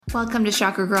Welcome to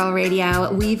Chakra Girl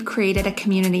Radio. We've created a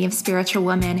community of spiritual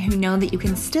women who know that you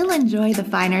can still enjoy the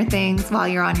finer things while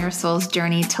you're on your soul's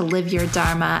journey to live your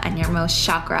dharma and your most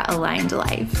chakra-aligned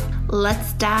life.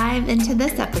 Let's dive into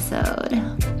this episode.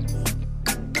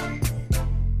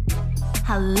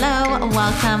 Hello,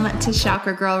 welcome to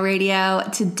Chakra Girl Radio.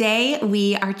 Today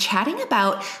we are chatting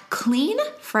about clean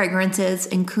fragrances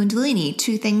and Kundalini,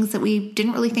 two things that we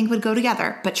didn't really think would go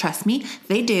together, but trust me,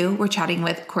 they do. We're chatting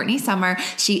with Courtney Sommer.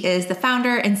 She is the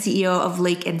founder and CEO of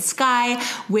Lake and Sky,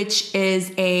 which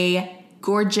is a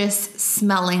gorgeous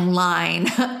smelling line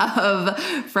of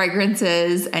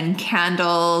fragrances and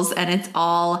candles, and it's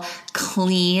all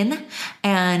clean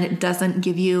and doesn't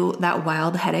give you that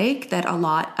wild headache that a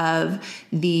lot of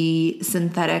the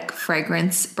synthetic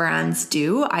fragrance brands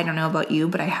do. I don't know about you,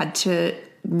 but I had to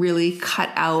really cut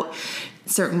out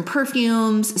certain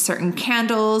perfumes, certain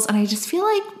candles, and I just feel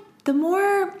like the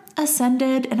more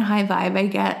ascended and high vibe I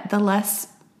get, the less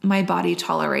my body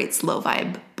tolerates low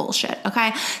vibe bullshit.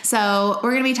 Okay. So we're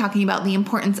going to be talking about the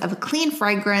importance of a clean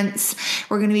fragrance.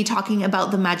 We're going to be talking about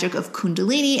the magic of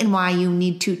Kundalini and why you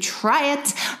need to try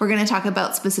it. We're going to talk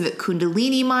about specific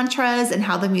Kundalini mantras and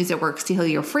how the music works to heal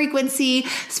your frequency,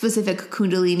 specific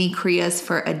Kundalini kriyas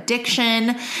for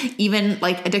addiction, even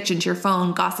like addiction to your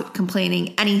phone, gossip,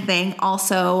 complaining, anything.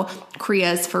 Also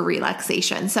kriyas for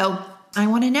relaxation. So I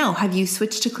want to know, have you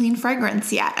switched to clean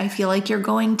fragrance yet? I feel like you're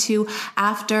going to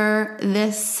after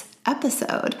this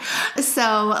episode.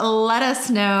 So let us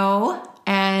know.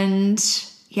 And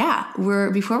yeah,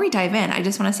 before we dive in, I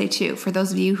just want to say too, for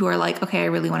those of you who are like, okay, I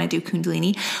really want to do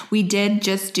Kundalini, we did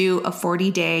just do a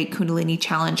 40-day Kundalini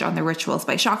challenge on the Rituals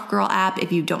by Chakra Girl app.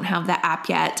 If you don't have that app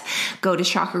yet, go to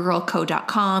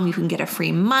chakragirlco.com. You can get a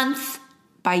free month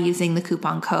by using the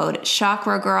coupon code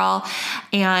ChakraGirl.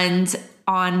 And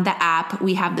on the app,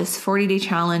 we have this 40-day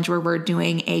challenge where we're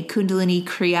doing a Kundalini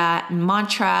Kriya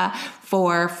mantra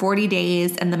for 40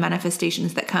 days, and the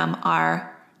manifestations that come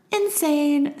are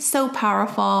insane, so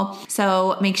powerful.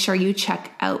 So make sure you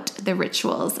check out the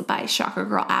Rituals by Chakra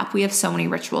Girl app. We have so many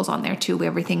rituals on there too. We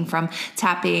have everything from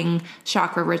tapping,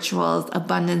 chakra rituals,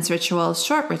 abundance rituals,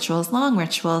 short rituals, long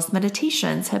rituals,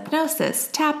 meditations, hypnosis,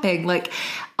 tapping, like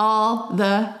all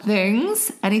the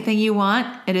things, anything you want,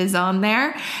 it is on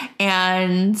there.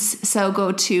 And so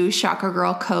go to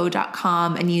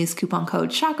chakragirlco.com and use coupon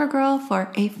code ChakraGirl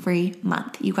for a free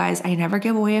month. You guys, I never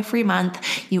give away a free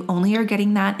month. You only are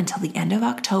getting that until the end of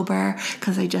October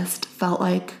because I just felt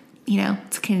like,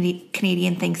 it's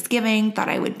Canadian Thanksgiving, thought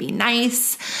I would be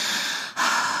nice,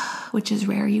 which is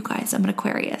rare, you guys. I'm an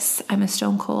Aquarius. I'm a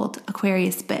stone cold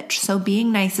Aquarius bitch. So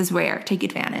being nice is rare. Take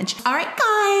advantage. All right,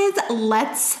 guys,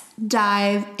 let's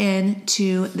dive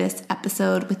into this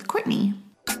episode with Courtney.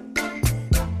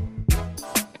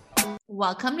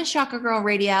 Welcome to Chakra Girl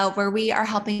Radio, where we are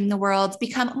helping the world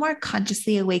become more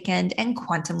consciously awakened and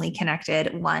quantumly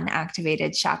connected, one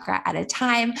activated chakra at a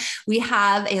time. We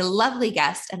have a lovely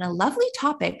guest and a lovely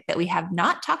topic that we have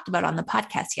not talked about on the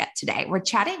podcast yet today. We're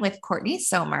chatting with Courtney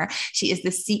Sommer. She is the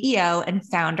CEO and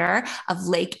founder of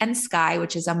Lake and Sky,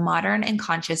 which is a modern and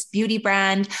conscious beauty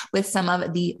brand with some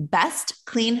of the best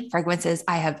clean fragrances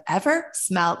I have ever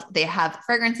smelled. They have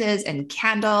fragrances and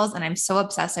candles, and I'm so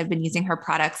obsessed. I've been using her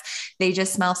products. They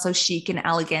just smell so chic and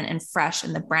elegant and fresh,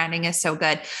 and the branding is so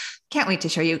good. Can't wait to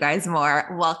show you guys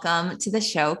more. Welcome to the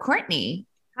show, Courtney.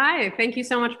 Hi, thank you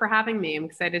so much for having me. I'm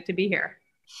excited to be here.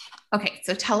 Okay,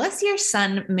 so tell us your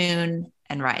sun, moon,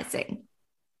 and rising.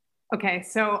 Okay,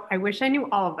 so I wish I knew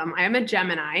all of them. I am a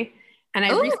Gemini, and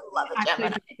I recently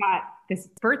got this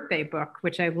birthday book,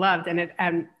 which I loved, and it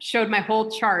showed my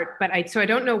whole chart, but I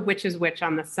don't know which is which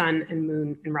on the sun and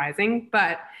moon and rising,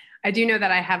 but I do know that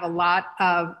I have a lot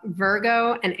of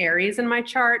Virgo and Aries in my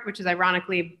chart, which is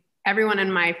ironically, everyone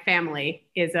in my family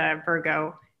is a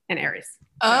Virgo and Aries.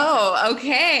 Oh,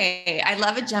 okay. I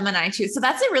love a Gemini too. So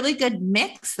that's a really good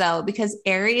mix though, because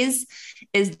Aries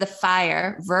is the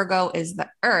fire, Virgo is the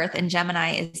earth, and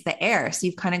Gemini is the air. So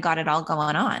you've kind of got it all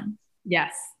going on.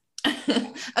 Yes.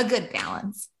 A good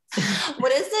balance.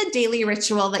 What is the daily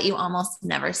ritual that you almost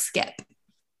never skip?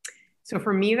 So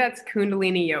for me, that's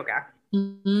Kundalini yoga.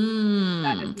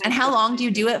 And how long do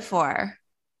you do it for?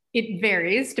 It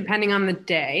varies depending on the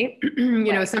day.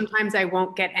 Sometimes I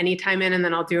won't get any time in and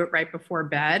then I'll do it right before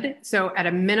bed. So at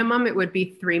a minimum, it would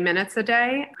be 3 minutes a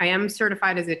day. I am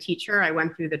certified as a teacher. I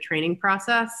went through the training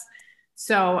process.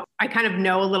 So I kind of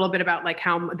know a little bit about like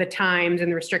how the times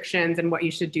and the restrictions and what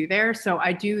you should do there. So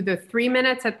I do the 3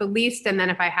 minutes at the least. And then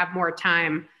if I have more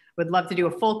time, would love to do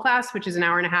a full class, which is an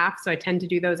hour and a half. So I tend to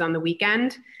do those on the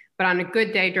weekend. But on a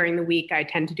good day during the week, I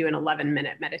tend to do an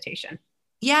 11-minute meditation.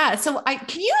 Yeah. So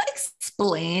can you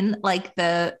explain like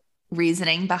the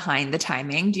reasoning behind the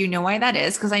timing? Do you know why that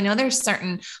is? Because I know there's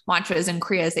certain mantras and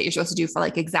kriyas that you're supposed to do for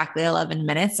like exactly 11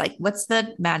 minutes. Like what's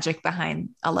the magic behind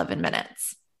 11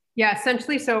 minutes? Yeah,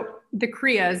 essentially. So the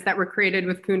Kriyas that were created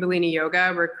with Kundalini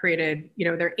Yoga were created,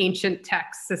 they're ancient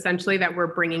texts essentially that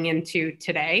we're bringing into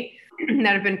today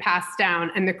that have been passed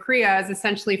down. And the Kriya is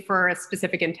essentially for a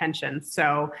specific intention.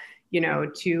 So,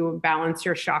 to balance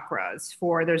your chakras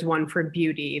there's one for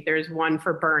beauty, there's one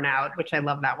for burnout, which I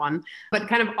love that one, but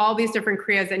kind of all these different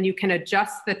Kriyas, and you can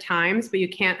adjust the times, but you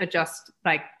can't adjust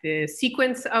like the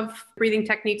sequence of breathing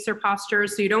techniques or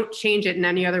postures. So you don't change it in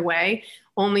any other way,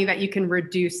 only that you can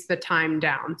reduce the time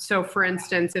down. So for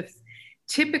instance, if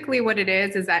typically what it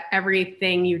is that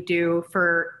everything you do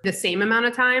for the same amount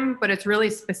of time, but it's really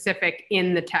specific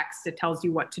in the text. It tells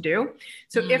you what to do.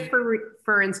 So if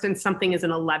for instance, something is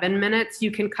in 11 minutes,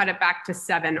 you can cut it back to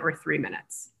 7 or 3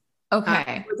 minutes.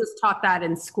 Okay. We just taught that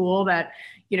in school that,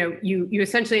 you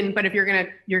essentially, but if you're going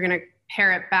to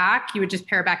pare it back, you would just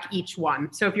pare back each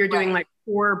one. So if you're doing like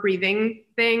 4 breathing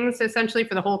things, essentially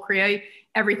for the whole Kriya,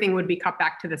 everything would be cut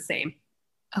back to the same.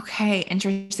 Okay.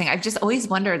 Interesting. I've just always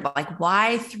wondered like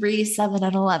why 3, 7,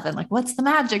 and 11? Like what's the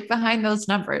magic behind those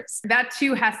numbers? That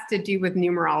too has to do with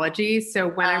numerology. So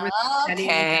when I was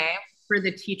studying for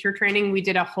the teacher training, we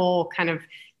did a whole kind of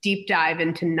deep dive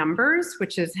into numbers,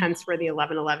 which is hence where the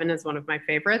 1111 is one of my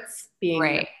favorites, being the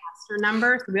master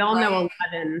number. So we all know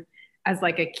 11 as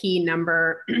like a key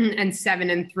number and 7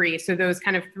 and 3. So those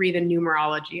kind of 3, the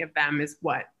numerology of them is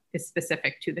what is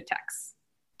specific to the text.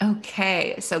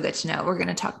 Okay. So good to know. We're going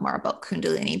to talk more about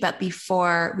Kundalini, but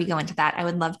before we go into that, I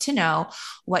would love to know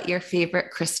what your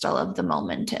favorite crystal of the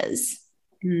moment is.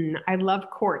 I love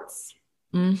quartz.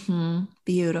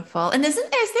 Beautiful. And is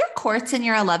there quartz in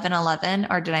your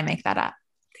 1111 or did I make that up?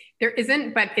 There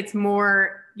isn't, but it's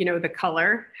more, the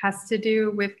color has to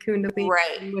do with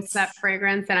Kundalini, with that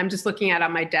fragrance. And I'm just looking at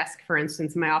on my desk, for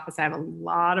instance, in my office, I have a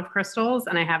lot of crystals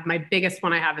and I have my biggest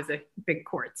one I have is a big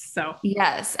quartz. So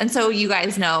yes. And so you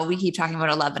guys know, we keep talking about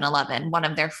 1111. One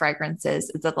of their fragrances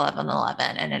is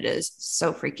 1111 and it is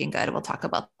so freaking good. We'll talk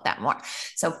about that more.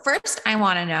 So first I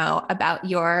want to know about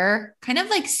your kind of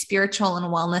like spiritual and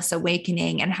wellness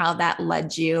awakening and how that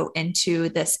led you into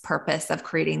this purpose of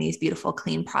creating these beautiful,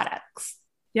 clean products.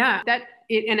 Yeah,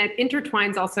 and it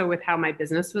intertwines also with how my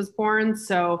business was born.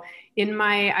 So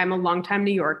I'm a longtime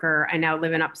New Yorker. I now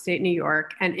live in upstate New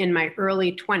York. And in my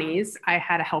early 20s, I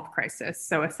had a health crisis.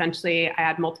 So essentially I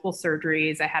had multiple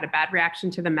surgeries. I had a bad reaction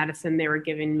to the medicine they were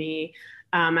giving me.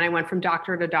 And I went from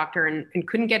doctor to doctor and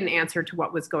couldn't get an answer to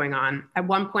what was going on. At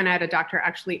one point, I had a doctor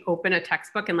actually open a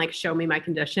textbook and like show me my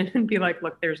condition and be like,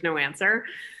 look, there's no answer.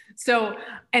 So,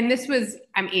 and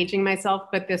I'm aging myself,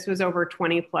 but this was over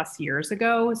 20 plus years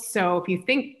ago. So if you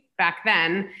think back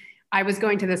then, I was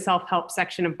going to the self-help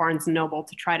section of Barnes & Noble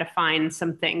to try to find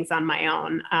some things on my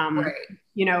own.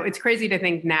 It's crazy to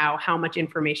think now how much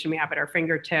information we have at our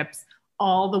fingertips,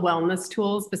 all the wellness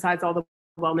tools, besides all the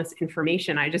wellness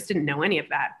information. I just didn't know any of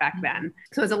that back then.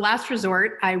 So as a last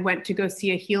resort, I went to go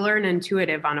see a healer and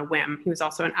intuitive on a whim. He was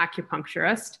also an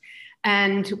acupuncturist.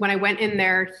 And when I went in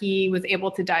there, he was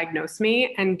able to diagnose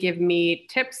me and give me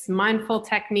tips, mindful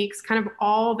techniques, kind of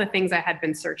all the things I had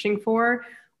been searching for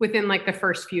within like the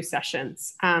first few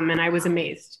sessions. And I was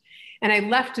amazed. And I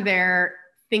left there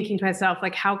thinking to myself,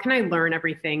 like, how can I learn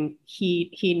everything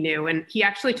he knew? And he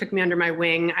actually took me under my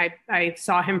wing. I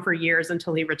saw him for years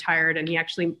until he retired, and he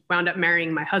actually wound up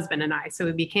marrying my husband and I. So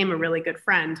we became a really good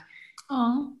friend.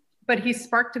 Aww. But he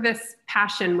sparked this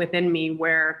passion within me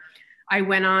where I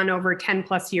went on over 10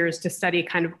 plus years to study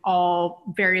kind of all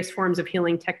various forms of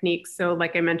healing techniques. So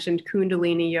like I mentioned,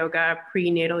 Kundalini yoga,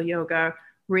 prenatal yoga,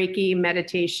 Reiki,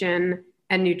 meditation,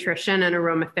 and nutrition and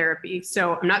aromatherapy.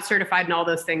 So I'm not certified in all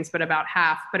those things, but about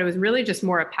half. But it was really just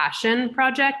more a passion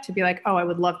project to be like, oh, I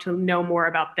would love to know more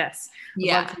about this.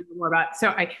 Yeah. Love to know more about. So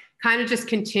I kind of just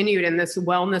continued in this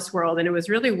wellness world. And it was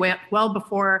really well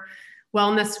before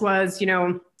wellness was,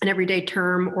 an everyday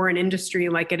term or an industry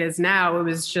like it is now. It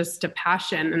was just a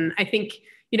passion. And I think,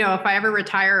 if I ever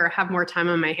retire or have more time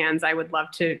on my hands, I would love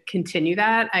to continue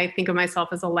that. I think of myself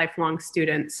as a lifelong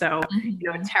student. So,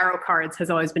 tarot cards has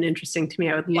always been interesting to me.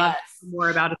 I would love more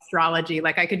about astrology.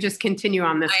 Like I could just continue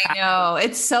on this path. I know.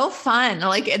 It's so fun.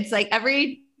 Like, it's like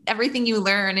everything you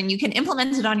learn and you can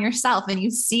implement it on yourself and you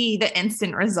see the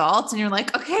instant results and you're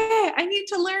like, okay, I need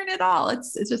to learn it all.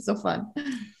 It's just so fun.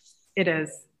 It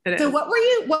is. So what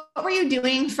were you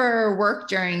doing for work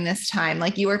during this time?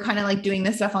 Like you were kind of like doing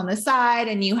this stuff on the side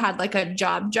and you had like a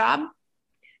job?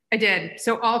 I did.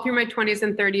 So all through my 20s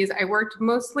and 30s, I worked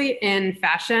mostly in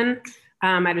fashion.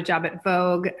 I had a job at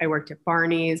Vogue. I worked at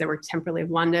Barney's. I worked temporarily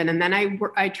in London. And then I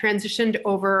transitioned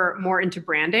over more into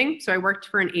branding. So I worked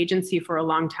for an agency for a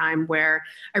long time where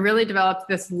I really developed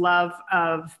this love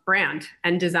of brand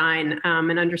and design,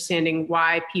 and understanding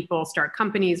why people start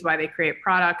companies, why they create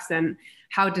products, and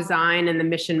how design and the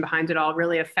mission behind it all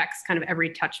really affects kind of every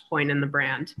touch point in the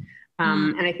brand.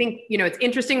 And I think, it's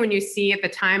interesting when you see at the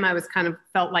time I was kind of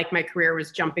felt like my career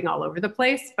was jumping all over the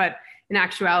place, but in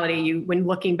actuality, when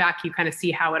looking back, you kind of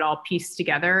see how it all pieced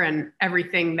together, and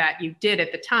everything that you did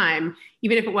at the time,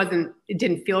 even if it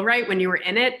didn't feel right when you were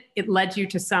in it, it led you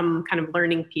to some kind of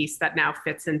learning piece that now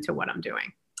fits into what I'm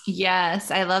doing.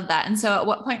 Yes, I love that. And so at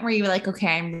what point were you like,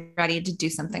 okay, I'm ready to do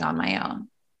something on my own?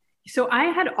 So I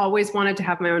had always wanted to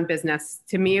have my own business.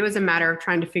 To me, it was a matter of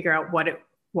trying to figure out what it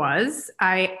was.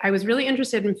 I was really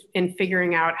interested in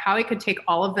figuring out how I could take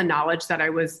all of the knowledge that I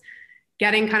was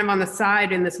getting kind of on the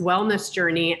side in this wellness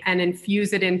journey and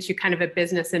infuse it into kind of a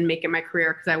business and make it my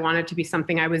career, because I wanted to be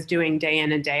something I was doing day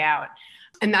in and day out.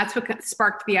 And that's what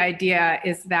sparked the idea,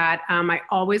 is that I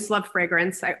always loved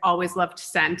fragrance. I always loved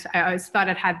scent. I always thought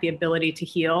it had the ability to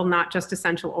heal, not just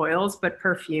essential oils, but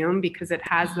perfume, because it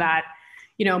has that,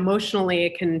 emotionally,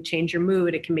 it can change your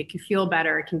mood. It can make you feel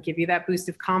better. It can give you that boost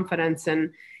of confidence.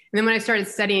 And then when I started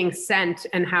studying scent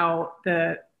and how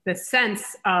the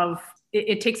sense of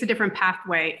it takes a different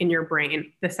pathway in your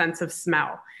brain, the sense of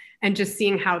smell, and just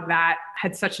seeing how that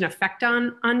had such an effect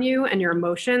on you and your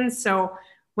emotions. So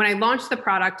when I launched the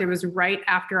product, it was right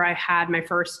after I had my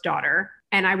first daughter,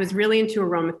 and I was really into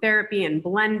aromatherapy and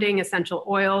blending essential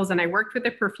oils. And I worked with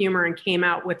a perfumer and came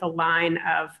out with a line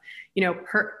of,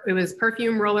 it was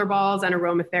perfume, roller balls, and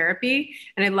aromatherapy.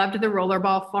 And I loved the roller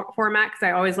ball format because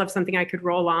I always loved something I could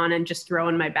roll on and just throw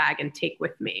in my bag and take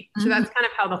with me. So that's kind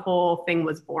of how the whole thing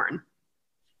was born.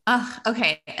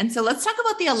 Okay. And so let's talk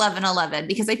about the 1111,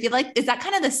 because I feel like, is that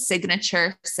kind of the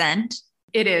signature scent?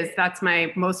 It is. That's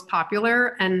my most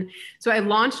popular. And so I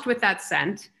launched with that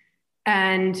scent,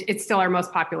 and it's still our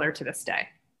most popular to this day.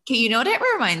 Okay. You know what it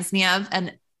reminds me of?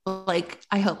 And like,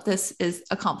 I hope this is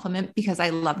a compliment, because I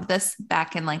loved this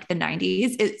back in like the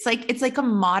 90s. It's like a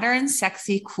modern,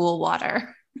 sexy, cool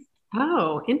water.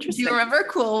 Oh, interesting. Do you remember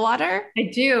Cool Water?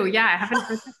 I do. Yeah. I haven't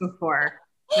heard that before.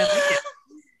 I like it.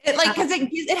 Because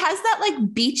it has that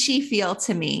like beachy feel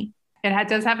to me. It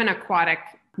does have an aquatic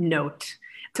note.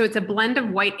 So it's a blend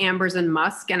of white ambers and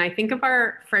musk. And I think of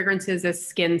our fragrances as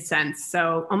skin scents.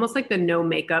 So almost like the no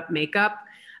makeup.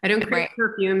 I don't create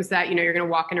perfumes that, you're going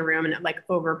to walk in a room and it like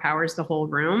overpowers the whole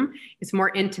room. It's more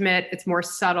intimate. It's more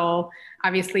subtle.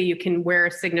 Obviously you can wear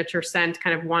a signature scent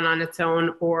kind of one on its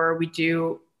own, or we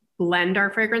do blend our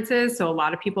fragrances. So a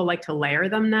lot of people like to layer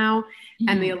them now.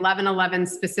 And the 1111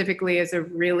 specifically is a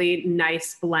really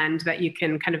nice blend that you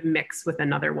can kind of mix with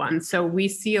another one. So we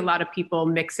see a lot of people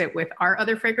mix it with our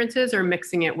other fragrances or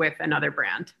mixing it with another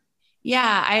brand.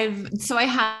 Yeah. I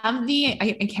have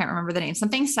I can't remember the name,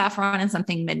 something saffron and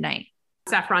something midnight.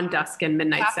 Saffron Dusk and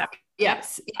Midnight Saffron.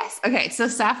 Yes. Okay. So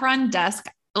Saffron Dusk,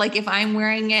 like if I'm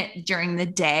wearing it during the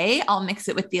day, I'll mix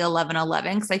it with the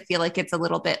 1111 because I feel like it's a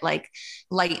little bit like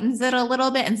lightens it a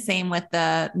little bit. And same with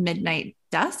the Midnight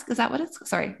Dusk. Is that what it's?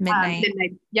 Sorry. Midnight.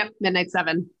 Yep. Midnight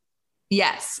 7.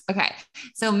 Yes. Okay.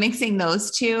 So mixing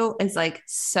those two is like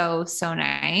so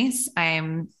nice.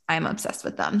 I'm obsessed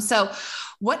with them. So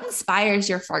what inspires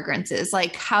your fragrances?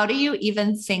 Like, how do you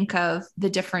even think of the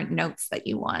different notes that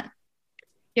you want?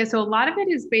 Yeah, so a lot of it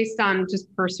is based on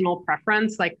just personal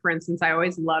preference. Like, for instance, I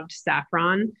always loved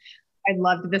saffron. I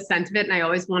loved the scent of it, and I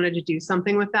always wanted to do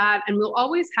something with that. And we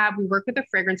work with a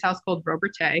fragrance house called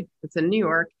Robertet. It's in New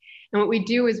York. And what we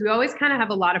do is we always kind of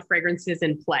have a lot of fragrances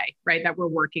in play, right, that we're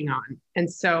working on.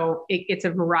 And so it's a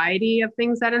variety of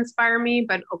things that inspire me,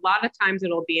 but a lot of times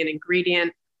it'll be an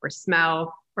ingredient or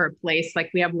smell or a place.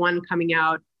 Like we have one coming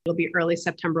out. It'll be early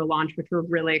September launch, which we're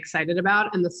really excited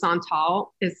about. And the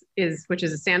Santal which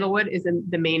is a sandalwood, is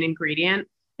the main ingredient.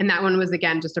 And that one was,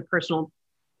 again, just a personal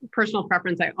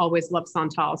preference. I always loved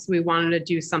Santal. So we wanted to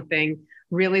do something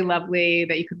really lovely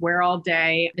that you could wear all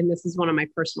day. And this is one of my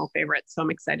personal favorites. So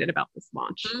I'm excited about this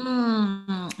launch.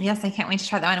 Yes, I can't wait to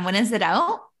try that one. When is it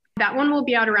out? That one will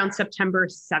be out around September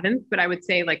 7th, but I would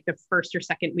say like the first or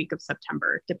second week of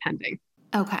September, depending.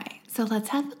 Okay, so let's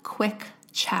have a quick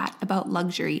chat about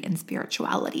luxury and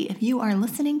spirituality. If you are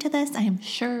listening to this, I am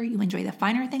sure you enjoy the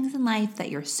finer things in life,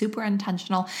 that you're super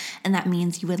intentional, and that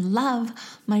means you would love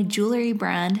my jewelry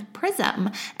brand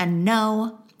Prism. And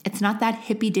no, It's not that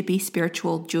hippy dippy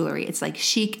spiritual jewelry. It's like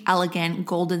chic, elegant,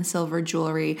 gold and silver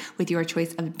jewelry with your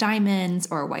choice of diamonds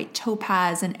or white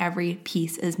topaz, and every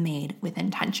piece is made with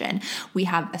intention. We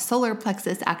have a solar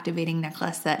plexus activating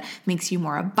necklace that makes you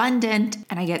more abundant,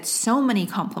 and I get so many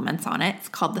compliments on it. It's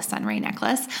called the Sunray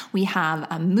necklace. We have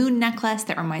a moon necklace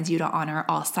that reminds you to honor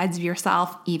all sides of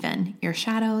yourself, even your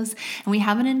shadows. And we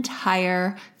have an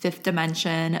entire fifth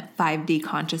dimension 5D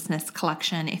consciousness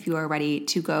collection if you are ready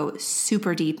to go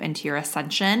super deep into your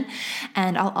ascension.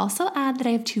 And I'll also add that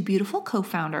I have two beautiful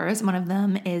co-founders. One of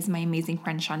them is my amazing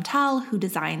friend Chantal, who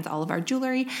designs all of our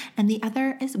jewelry, and the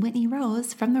other is Whitney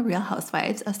Rose from the Real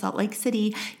Housewives of Salt Lake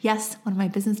City. Yes, one of my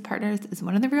business partners is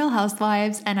one of the Real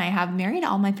Housewives, and I have married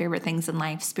all my favorite things in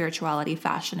life: spirituality,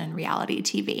 fashion, and reality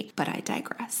TV. But I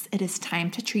digress. It is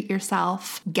time to treat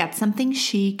yourself. Get something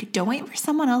chic. Don't wait for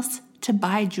someone else to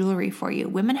buy jewelry for you.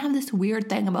 Women have this weird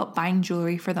thing about buying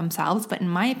jewelry for themselves, but in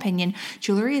my opinion,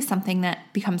 jewelry is something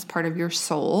that becomes part of your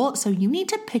soul. So you need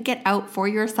to pick it out for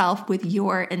yourself with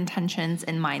your intentions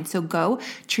in mind. So go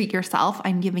treat yourself.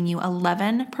 I'm giving you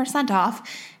 11% off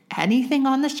anything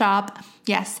on the shop.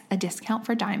 Yes, a discount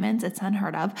for diamonds. It's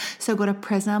unheard of. So go to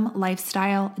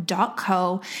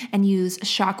prismlifestyle.co and use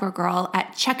Chakra Girl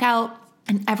at checkout.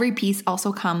 And every piece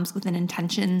also comes with an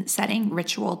intention setting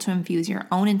ritual to infuse your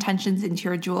own intentions into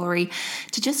your jewelry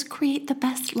to just create the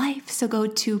best life. So go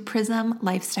to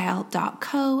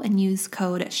prismlifestyle.co and use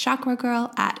code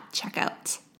ChakraGirl at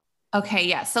checkout. Okay,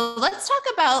 yeah. So let's talk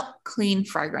about clean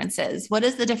fragrances. What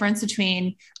is the difference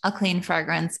between a clean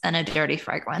fragrance and a dirty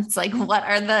fragrance? Like what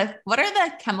are the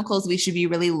chemicals we should be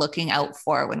really looking out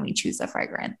for when we choose a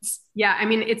fragrance? Yeah, I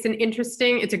mean, it's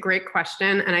a great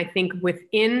question. And I think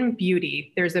within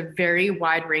beauty, there's a very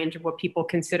wide range of what people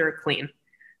consider clean.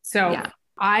 So yeah.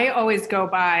 I always go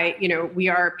by, we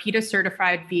are a PETA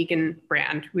certified vegan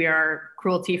brand. We are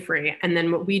cruelty free. And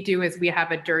then what we do is we have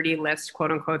a dirty list,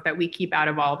 quote unquote, that we keep out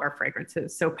of all of our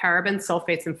fragrances. So parabens,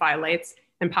 sulfates, and phthalates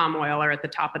and palm oil are at the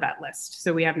top of that list.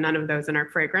 So we have none of those in our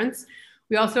fragrance.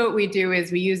 What we do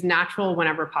is we use natural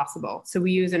whenever possible. So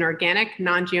we use an organic,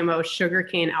 non-GMO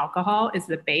sugarcane alcohol is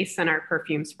the base in our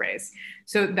perfume sprays.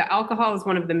 So the alcohol is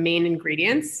one of the main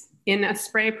ingredients in a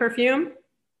spray perfume.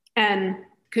 And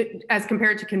as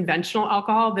compared to conventional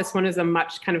alcohol, this one is a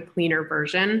much kind of cleaner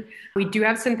version. We do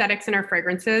have synthetics in our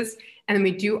fragrances, and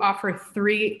we do offer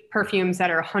 3 perfumes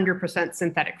that are 100%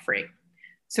 synthetic free.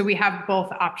 So we have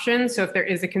both options. So if there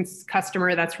is a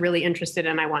customer that's really interested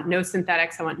in, I want no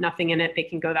synthetics, I want nothing in it, they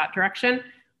can go that direction.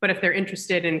 But if they're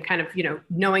interested in kind of,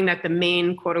 knowing that the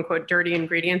main quote unquote dirty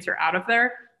ingredients are out of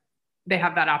there, they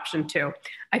have that option too.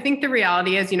 I think the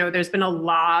reality is, there's been a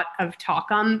lot of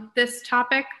talk on this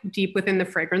topic deep within the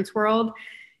fragrance world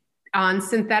on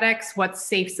synthetics, what's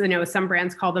safe. Some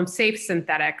brands call them safe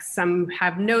synthetics. Some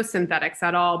have no synthetics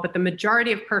at all, but the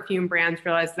majority of perfume brands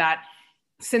realize that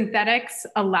synthetics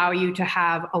allow you to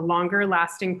have a longer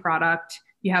lasting product.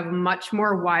 You have a much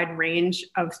more wide range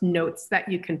of notes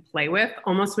that you can play with.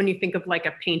 Almost when you think of like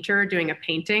a painter doing a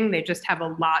painting, they just have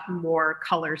a lot more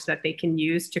colors that they can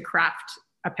use to craft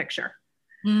a picture.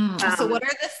 So what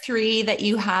are the 3 that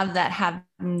you have that have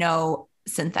no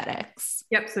synthetics?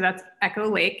 Yep. So that's Echo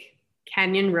Lake,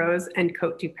 Canyon Rose, and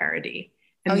Côte du Paradis.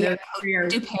 And Côte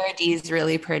du Paradis is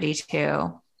really pretty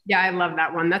too. Yeah, I love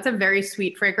that one. That's a very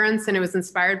sweet fragrance, and it was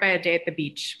inspired by a day at the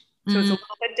beach. So it's a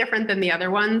little bit different than the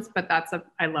other ones, but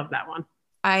I love that one.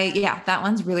 That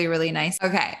one's really, really nice.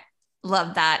 Okay.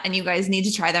 Love that. And you guys need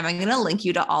to try them. I'm going to link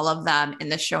you to all of them in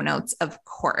the show notes, of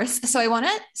course. So I want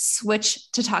to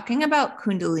switch to talking about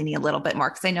Kundalini a little bit more,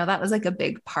 because I know that was like a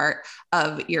big part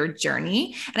of your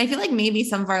journey. And I feel like maybe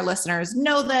some of our listeners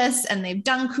know this and they've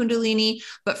done Kundalini,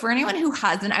 but for anyone who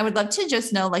hasn't, I would love to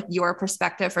just know like your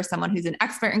perspective for someone who's an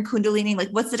expert in Kundalini. Like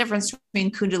what's the difference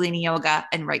between Kundalini yoga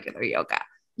and regular yoga?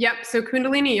 Yep. So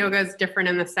Kundalini yoga is different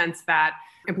in the sense that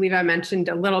I believe I mentioned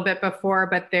a little bit before,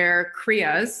 but they're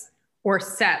kriyas or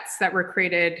sets that were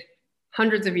created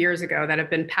hundreds of years ago that have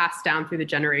been passed down through the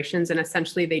generations, and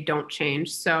essentially they don't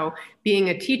change. So being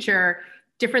a teacher,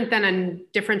 different than a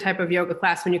different type of yoga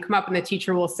class, when you come up and the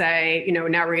teacher will say,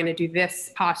 now we're going to do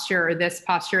this posture or this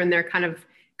posture, and they're kind of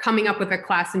coming up with a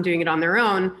class and doing it on their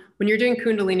own. When you're doing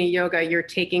Kundalini yoga, you're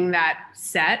taking that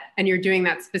set and you're doing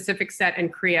that specific set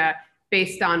and kriya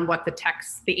based on what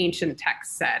the ancient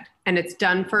text said. And it's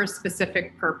done for a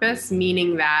specific purpose,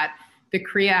 meaning that the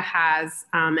kriya has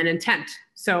an intent.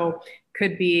 So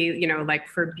could be, like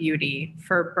for beauty,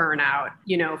 for burnout,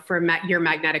 for your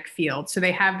magnetic field. So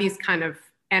they have these kind of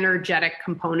energetic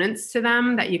components to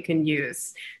them that you can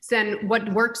use. So then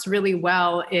what works really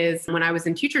well is when I was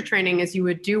in teacher training is you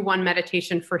would do one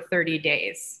meditation for 30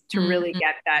 days to really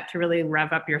get that, to really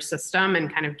rev up your system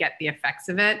and kind of get the effects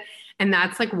of it. And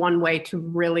that's like one way to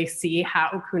really see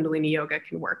how Kundalini yoga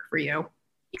can work for you.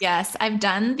 Yes, I've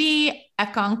done the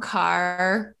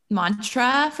Ekankar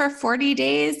mantra for 40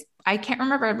 days. I can't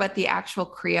remember what the actual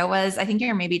Kriya was. I think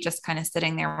you're maybe just kind of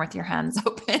sitting there with your hands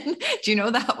open. Do you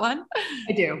know that one?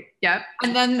 I do. Yep.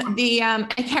 And then the, I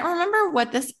can't remember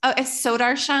what this, is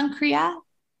Sodarshan Kriya.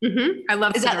 I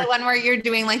love Is that the one where you're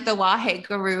doing like the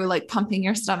Waheguru, like pumping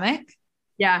your stomach?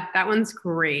 Yeah, that one's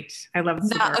great. I love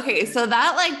that. Okay. So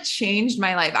that like changed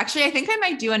my life. Actually, I think I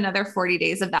might do another 40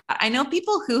 days of that. I know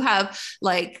people who have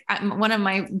like, one of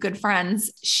my good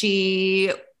friends,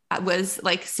 she was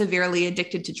like severely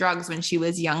addicted to drugs when she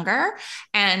was younger.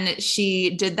 And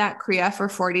she did that Kriya for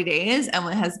 40 days and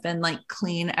has been like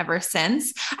clean ever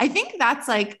since. I think that's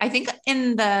like, I think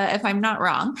in the, if I'm not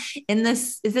wrong, in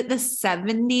this, is it the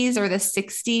 70s or the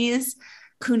 60s,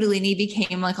 Kundalini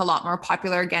became like a lot more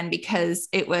popular again because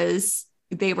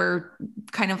they were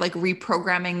kind of like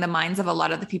reprogramming the minds of a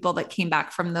lot of the people that came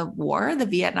back from the war, the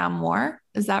Vietnam War.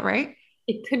 Is that right?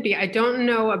 It could be. I don't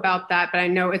know about that, but I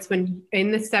know it's when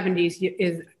in the 70s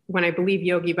is when I believe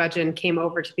Yogi Bhajan came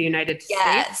over to the United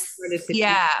States.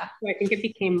 Yeah. So I think it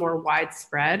became more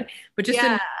widespread. But just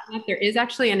that there is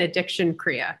actually an addiction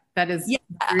Kriya that is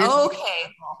really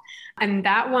powerful. And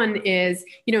that one is,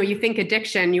 you think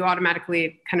addiction, you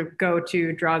automatically kind of go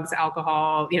to drugs,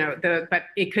 alcohol, but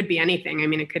it could be anything. I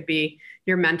mean, it could be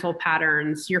your mental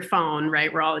patterns, your phone,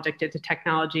 right? We're all addicted to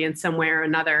technology in some way or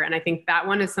another. And I think that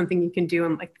one is something you can do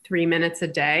in like 3 minutes a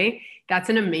day. That's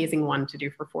an amazing one to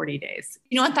do for 40 days.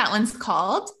 You know what that one's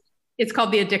called? It's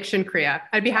called the Addiction Kriya.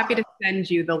 I'd be happy to send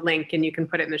you the link and you can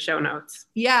put it in the show notes.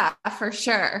 Yeah, for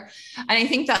sure. And I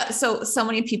think that so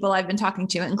many people I've been talking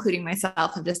to, including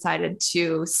myself, have decided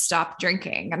to stop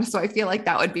drinking. And so I feel like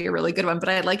that would be a really good one. But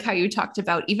I like how you talked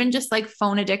about even just like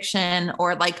phone addiction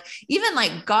or like even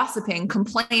like gossiping,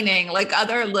 complaining, like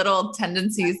other little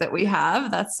tendencies that we have.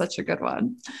 That's such a good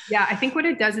one. Yeah, I think what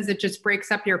it does is it just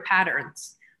breaks up your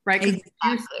patterns. Right?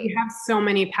 Exactly. You have so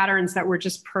many patterns that we're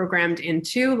just programmed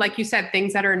into. Like you said,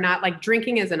 things that are not like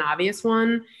drinking is an obvious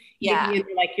one. Yeah.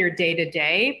 Maybe like your day to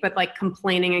day, but like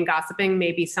complaining and gossiping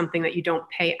may be something that you don't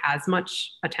pay as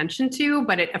much attention to,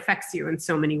 but it affects you in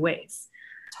so many ways.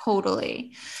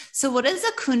 Totally. So what is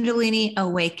a Kundalini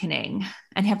awakening?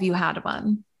 And have you had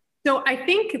one? So I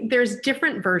think there's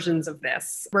different versions of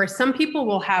this where some people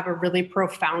will have a really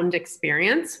profound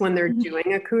experience when they're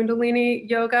doing a Kundalini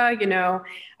yoga.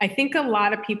 I think a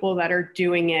lot of people that are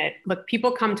doing it, look,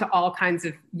 people come to all kinds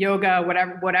of yoga,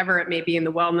 whatever it may be in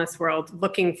the wellness world,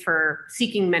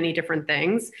 seeking many different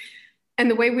things. And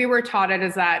the way we were taught it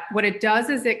is that what it does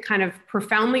is it kind of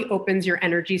profoundly opens your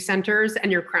energy centers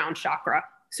and your crown chakra.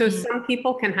 So some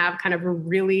people can have kind of a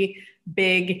really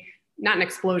big, not an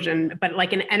explosion, but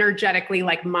like an energetically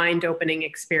like mind-opening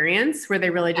experience where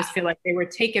they really just feel like they were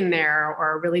taken there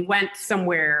or really went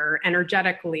somewhere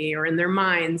energetically or in their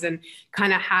minds and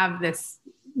kind of have this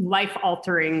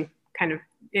life-altering kind of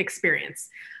experience.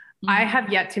 I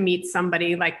have yet to meet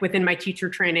somebody like within my teacher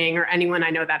training or anyone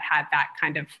I know that had that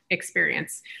kind of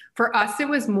experience. For us, it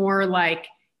was more like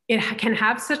it can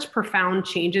have such profound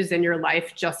changes in your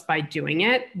life just by doing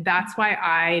it. That's why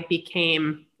I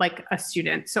became like a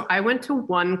student. So I went to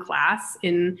one class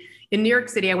in New York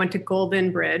City. I went to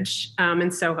Golden Bridge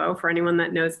in Soho, for anyone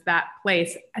that knows that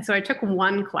place. So I took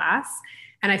one class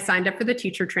and I signed up for the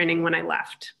teacher training when I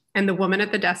left. And the woman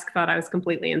at the desk thought I was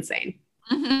completely insane.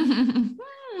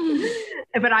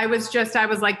 But I was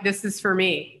like, this is for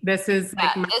me. This is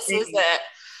like this is it.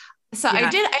 So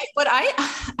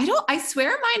I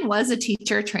swear mine was a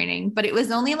teacher training, but it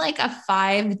was only like it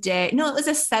was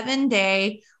a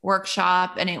 7-day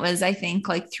workshop. And it was, I think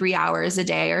like 3 hours a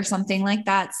day or something like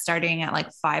that, starting at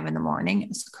like 5 a.m. It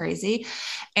was crazy.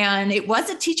 And it was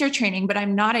a teacher training, but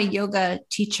I'm not a yoga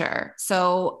teacher.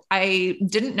 So I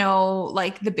didn't know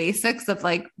like the basics of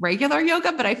like regular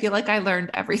yoga, but I feel like I learned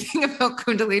everything about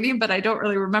Kundalini, but I don't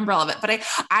really remember all of it. But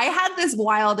I had this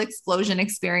wild explosion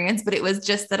experience, but it was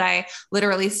just that I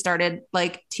literally started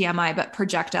like TMI, but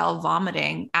projectile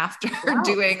vomiting after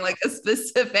doing like a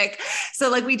specific.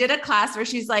 So like we did a class where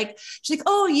she's like,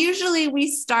 oh, usually we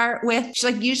start with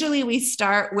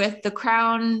the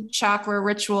crown chakra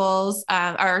rituals,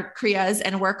 our kriyas,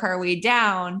 and work our way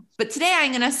down. But today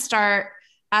I'm going to start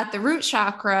at the root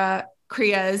chakra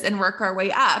kriyas and work our way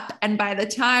up. And by the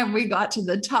time we got to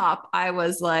the top, I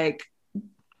was like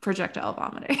projectile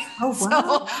vomiting. Oh,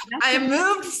 wow. So I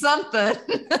moved something.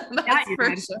 That's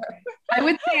for sure. I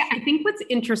would say, I think what's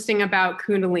interesting about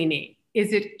Kundalini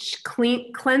is it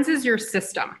cleanses your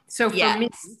system. So for me,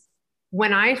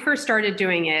 when I first started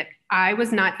doing it, I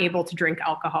was not able to drink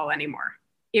alcohol anymore.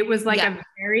 It was like a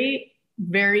very,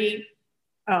 very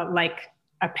like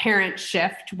apparent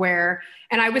shift where,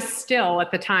 and I was still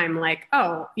at the time like,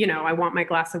 oh, you know, I want my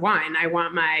glass of wine. I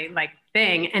want my like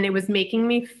thing. And it was making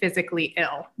me physically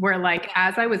ill where like,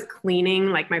 as I was cleaning,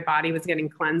 like my body was getting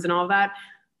cleansed and all that,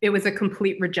 it was a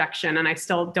complete rejection. And I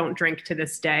still don't drink to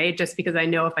this day, just because I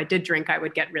know if I did drink, I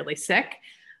would get really sick.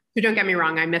 So don't get me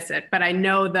wrong, I miss it. But I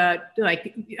know that,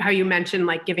 like how you mentioned,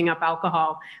 like giving up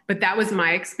alcohol, but that was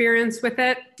my experience with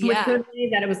it. With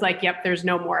Kundalini, that it was like, yep, there's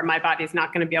no more. My body's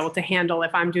not going to be able to handle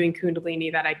if I'm doing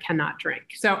Kundalini that I cannot drink.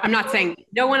 So I'm not saying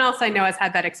no one else I know has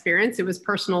had that experience. It was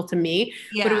personal to me,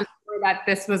 but it was that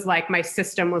this was like, my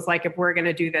system was like, if we're going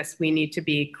to do this, we need to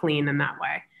be clean in that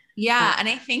way. Yeah. And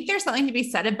I think there's something to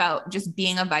be said about just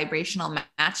being a vibrational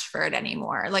match for it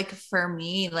anymore. Like for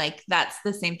me, like that's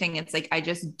the same thing. It's like, I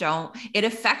just don't, it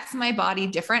affects my body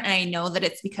different. And I know that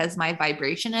it's because my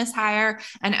vibration is higher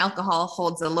and alcohol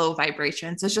holds a low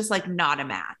vibration. So it's just like not a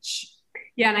match.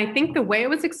 Yeah. And I think the way it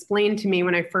was explained to me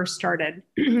when I first started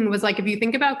was like, if you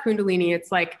think about Kundalini,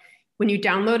 it's like, when you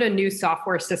download a new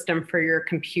software system for your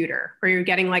computer, or you're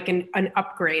getting like an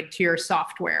upgrade to your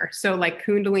software. So like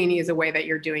Kundalini is a way that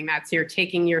you're doing that. So you're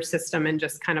taking your system and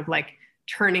just kind of like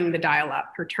turning the dial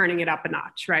up or turning it up a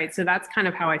notch, right? So that's kind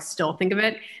of how I still think of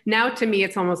it. Now to me,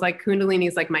 it's almost like Kundalini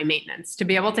is like my maintenance to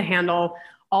be able to handle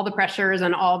all the pressures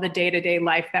and all the day-to-day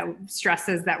life that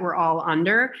stresses that we're all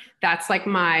under. That's like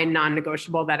my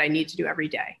non-negotiable that I need to do every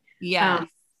day. Yeah.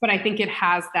 But I think it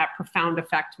has that profound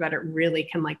effect that it really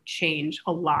can like change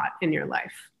a lot in your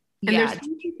life. And there's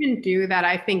things you can do that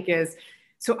I think is,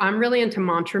 so I'm really into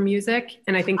mantra music.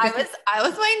 And I think I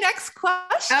was my next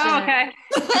question. Oh, okay.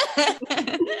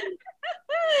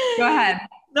 Go ahead.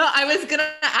 No, I was going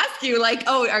to ask you like,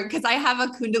 cause I have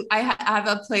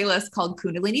a playlist called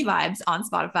Kundalini Vibes on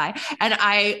Spotify. And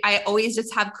I always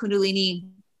just have Kundalini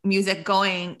music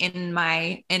going in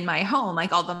my home,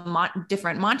 like all the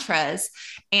different mantras.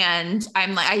 And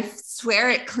I'm like, I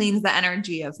swear it cleans the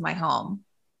energy of my home.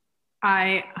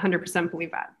 I 100%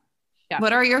 believe that. Yeah.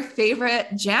 What are your favorite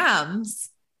jams?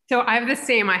 So I have the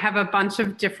same. I have a bunch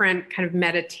of different kind of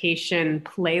meditation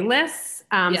playlists.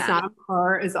 Sadhana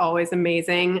Kaur is always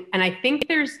amazing. And I think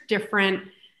there's different,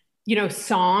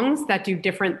 songs that do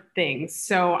different things.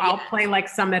 So I'll play like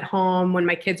some at home when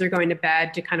my kids are going to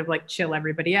bed to kind of like chill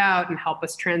everybody out and help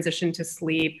us transition to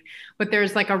sleep. But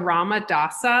there's like a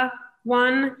Ramadasa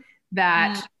one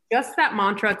that just that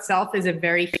mantra itself is a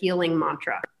very healing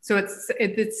mantra. So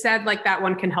it's said like that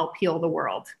one can help heal the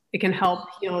world. It can help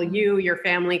heal you, your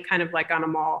family, kind of like on a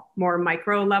more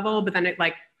micro level, but then it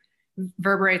like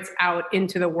reverberates out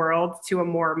into the world to a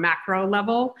more macro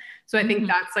level. So I think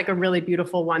that's like a really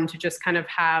beautiful one to just kind of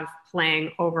have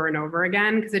playing over and over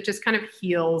again, because it just kind of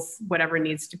heals whatever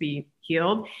needs to be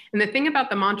healed. And the thing about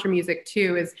the mantra music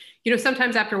too is,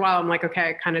 sometimes after a while I'm like, okay,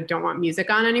 I kind of don't want music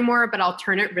on anymore, but I'll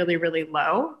turn it really, really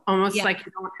low, almost like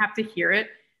you don't have to hear it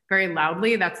very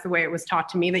loudly. That's the way it was taught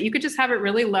to me, that you could just have it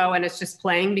really low and it's just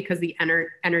playing because the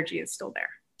energy is still there.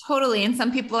 Totally. And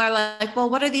some people are like, well,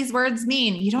 what do these words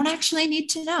mean? You don't actually need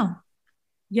to know.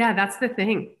 Yeah, that's the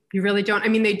thing. You really don't. I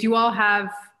mean, they do all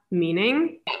have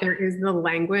meaning. There is the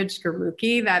language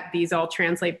Gurmukhi that these all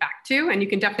translate back to. And you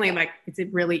can definitely it's a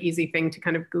really easy thing to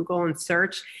kind of Google and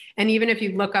search. And even if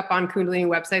you look up on Kundalini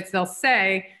websites, they'll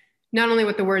say not only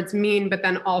what the words mean, but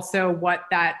then also what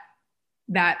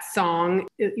that song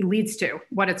leads to,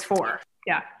 what it's for.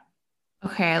 Yeah.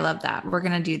 Okay. I love that. We're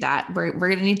going to do that. We're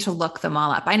going to need to look them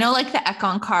all up. I know like the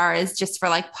Ekankar is just for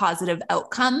like positive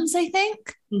outcomes, I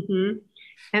think. Mm-hmm.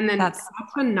 And then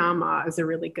Satanama is a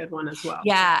really good one as well.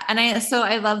 Yeah. And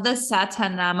I love the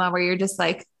Satanama where you're just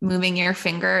like moving your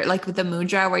finger, like with the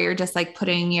mudra, where you're just like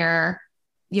putting your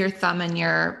thumb and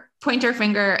your pointer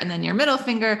finger and then your middle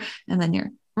finger and then your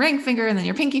ring finger and then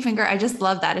your pinky finger. I just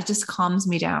love that. It just calms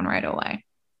me down right away.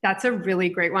 That's a really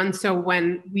great one. So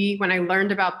when I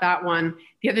learned about that one,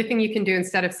 the other thing you can do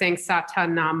instead of saying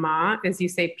Satanama is you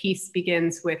say peace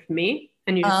begins with me,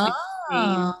 and you just say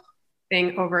the same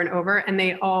thing over and over. And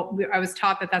I was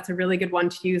taught that that's a really good one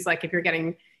to use. Like if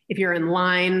you're in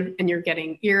line and you're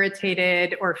getting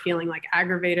irritated or feeling like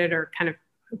aggravated or kind of,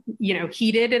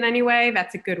 heated in any way,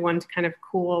 that's a good one to kind of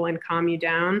cool and calm you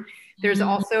down. There's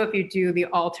also, if you do the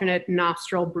alternate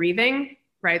nostril breathing,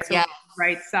 right? So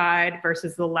right side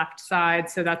versus the left side.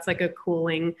 So that's like a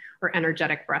cooling or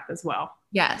energetic breath as well.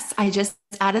 Yes. I just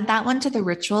added that one to the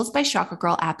Rituals by Chakra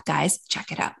Girl app, guys.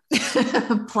 Check it out.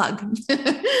 Plug.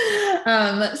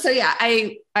 So yeah,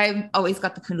 I've always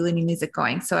got the Kundalini music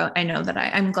going. So I know that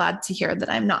I'm glad to hear that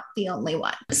I'm not the only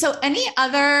one. So any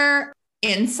other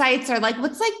insights or like,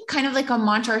 what's like kind of like a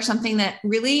mantra or something that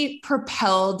really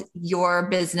propelled your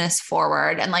business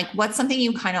forward? And like, what's something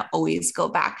you kind of always go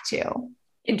back to?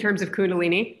 In terms of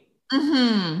Kundalini?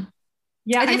 Mm-hmm.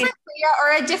 Yeah. A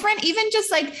different, even just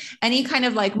like any kind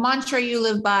of like mantra you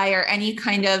live by, or any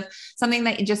kind of something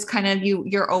that you just kind of,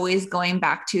 you're always going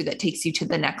back to that takes you to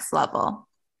the next level.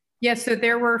 Yeah. So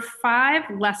there were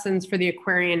 5 lessons for the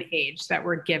Aquarian age that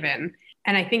were given.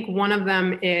 And I think one of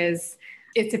them is,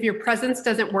 it's if your presence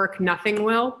doesn't work, nothing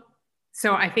will.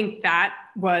 So I think that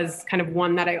was kind of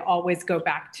one that I always go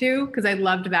back to because I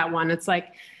loved that one. It's like,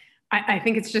 I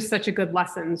think it's just such a good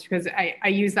lesson because I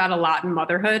use that a lot in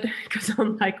motherhood because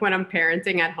I'm like, when I'm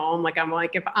parenting at home, like I'm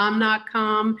like, if I'm not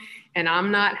calm and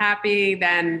I'm not happy,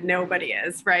 then nobody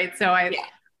is, right? So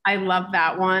I love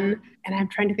that one. And I'm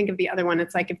trying to think of the other one.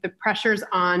 It's like, if the pressure's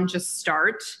on, just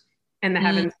start and the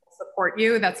heavens will support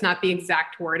you. That's not the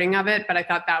exact wording of it, but I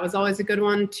thought that was always a good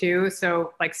one too.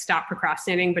 So like stop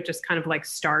procrastinating, but just kind of like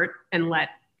start and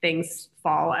let things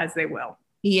fall as they will.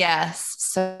 Yes,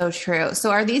 so true.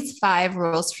 So are these 5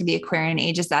 rules for the Aquarian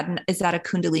age? Is that a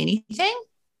Kundalini thing?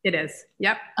 It is.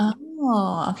 Yep.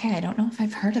 Oh, okay. I don't know if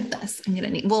I've heard of this.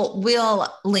 We'll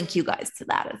link you guys to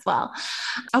that as well.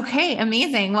 Okay.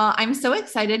 Amazing. Well, I'm so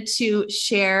excited to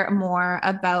share more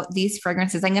about these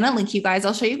fragrances. I'm going to link you guys.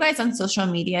 I'll show you guys on social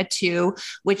media too,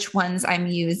 which ones I'm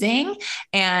using,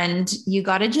 and you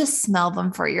got to just smell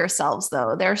them for yourselves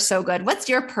though. They're so good. What's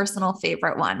your personal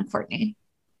favorite one, Courtney?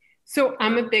 So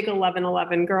I'm a big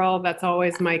 1111 girl. That's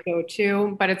always my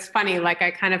go-to, but it's funny. Like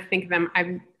I kind of think of them.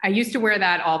 I used to wear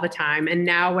that all the time. And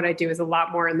now what I do is a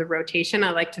lot more in the rotation.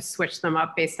 I like to switch them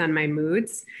up based on my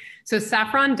moods. So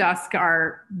Saffron Dusk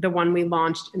are the one we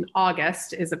launched in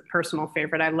August is a personal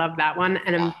favorite. I love that one.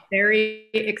 And I'm very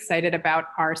excited about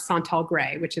our Santal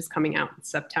Gray, which is coming out in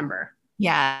September.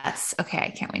 Yes. Okay. I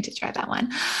can't wait to try that one.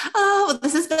 Oh,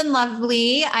 this has been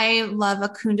lovely. I love a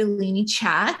Kundalini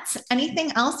chat.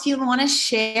 Anything else you want to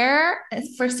share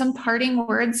for some parting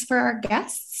words for our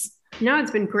guests? No, it's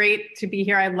been great to be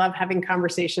here. I love having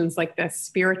conversations like this.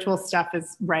 Spiritual stuff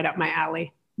is right up my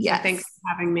alley. Yes. So thanks for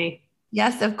having me.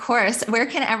 Yes, of course. Where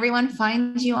can everyone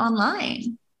find you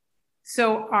online?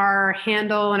 So our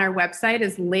handle on our website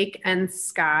is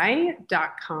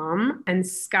lakeandsky.com, and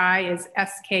Sky is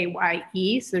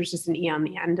S-K-Y-E. So there's just an E on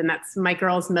the end, and that's my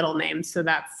girl's middle name. So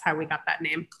that's how we got that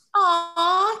name.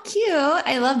 Aw, cute.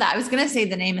 I love that. I was going to say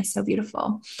the name is so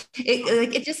beautiful.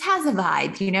 It just has a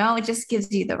vibe, it just gives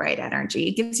you the right energy.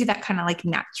 It gives you that kind of like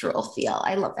natural feel.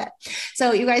 I love it.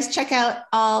 So you guys check out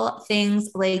all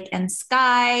things Lake and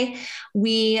Sky.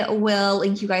 We will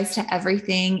link you guys to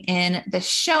everything in the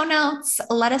show notes.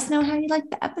 Let us know how you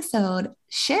liked the episode.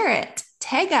 Share it.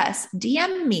 Tag us.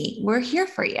 DM me. We're here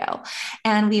for you.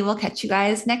 And we will catch you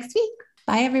guys next week.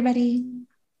 Bye, everybody.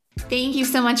 Thank you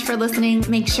so much for listening.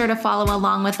 Make sure to follow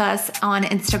along with us on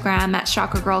Instagram at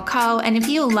Chakra Girl Co. And if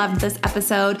you loved this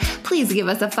episode, please give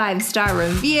us a 5-star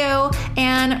review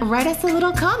and write us a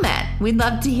little comment. We'd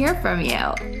love to hear from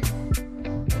you.